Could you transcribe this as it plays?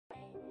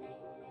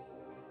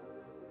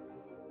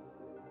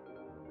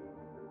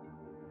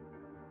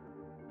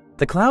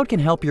The cloud can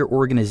help your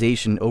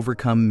organization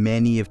overcome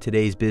many of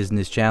today's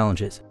business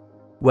challenges,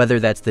 whether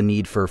that's the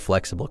need for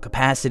flexible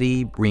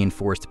capacity,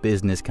 reinforced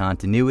business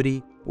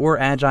continuity, or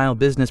agile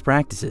business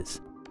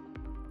practices.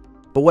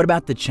 But what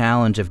about the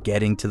challenge of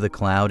getting to the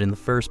cloud in the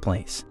first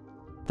place?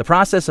 The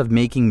process of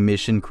making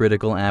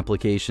mission-critical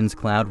applications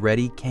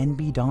cloud-ready can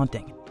be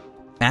daunting.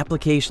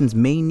 Applications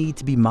may need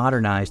to be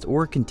modernized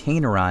or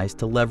containerized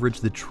to leverage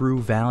the true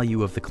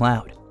value of the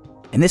cloud,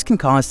 and this can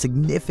cause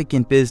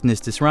significant business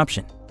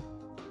disruption.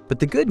 But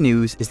the good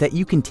news is that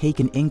you can take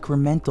an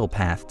incremental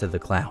path to the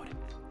cloud.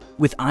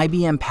 With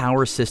IBM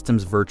Power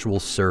Systems virtual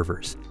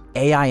servers,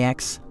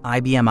 AIX,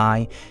 IBM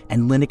I,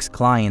 and Linux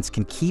clients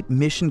can keep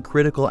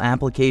mission-critical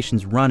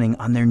applications running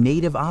on their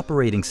native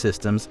operating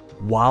systems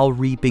while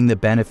reaping the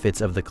benefits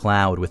of the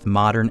cloud with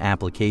modern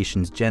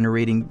applications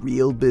generating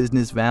real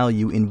business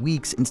value in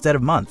weeks instead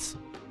of months.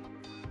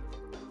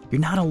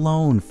 You're not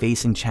alone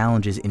facing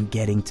challenges in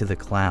getting to the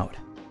cloud,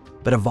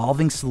 but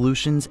Evolving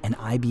Solutions and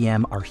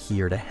IBM are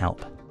here to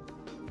help.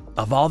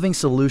 Evolving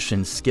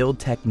Solutions skilled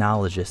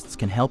technologists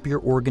can help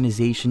your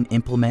organization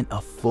implement a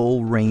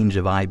full range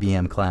of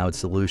IBM cloud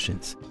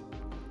solutions.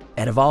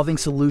 At Evolving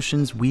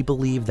Solutions, we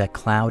believe that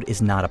cloud is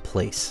not a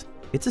place,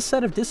 it's a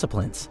set of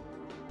disciplines.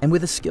 And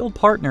with a skilled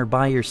partner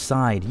by your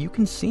side, you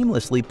can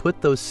seamlessly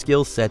put those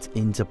skill sets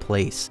into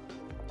place.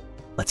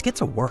 Let's get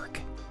to work.